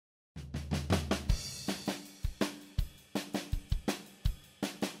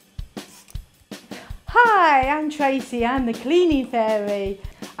Hi, I'm Tracy, I'm the cleaning fairy,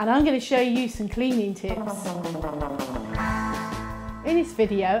 and I'm going to show you some cleaning tips. In this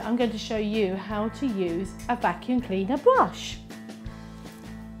video, I'm going to show you how to use a vacuum cleaner brush.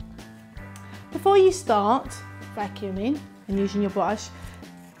 Before you start vacuuming and using your brush,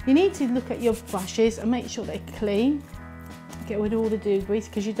 you need to look at your brushes and make sure they're clean. Get rid of all the debris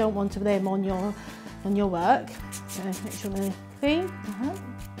because you don't want them on your work. So make sure they're clean.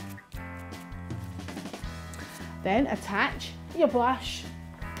 Then attach your brush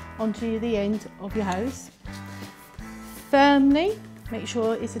onto the end of your hose. Firmly make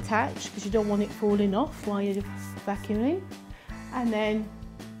sure it's attached because you don't want it falling off while you're vacuuming. And then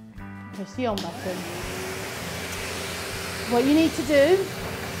press the on button. What you need to do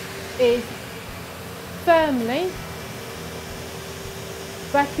is firmly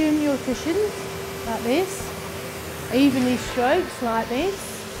vacuum your cushions like this, evenly strokes like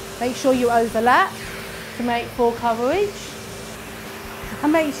this. Make sure you overlap to make full coverage,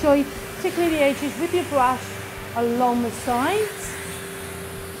 and make sure you tickle the edges with your brush along the sides.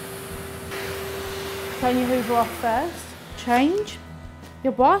 Turn your hoover off first, change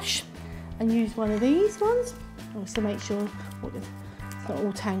your brush and use one of these ones. Also make sure it's not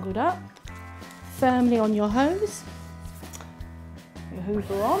all tangled up. Firmly on your hose, your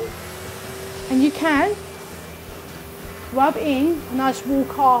hoover on, and you can rub in a nice wool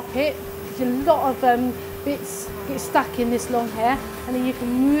carpet. There's a lot of bits get stuck in this long hair, and then you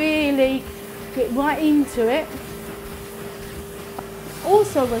can really get right into it.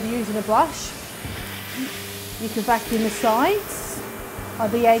 Also, when using a brush, you can vacuum the sides, or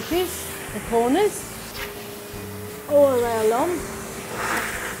the edges, the corners, all the way along,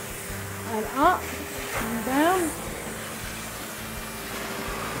 and up and down.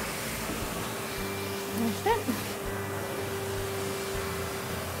 That's it.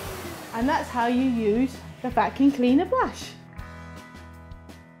 And that's how you use the vacuum cleaner brush.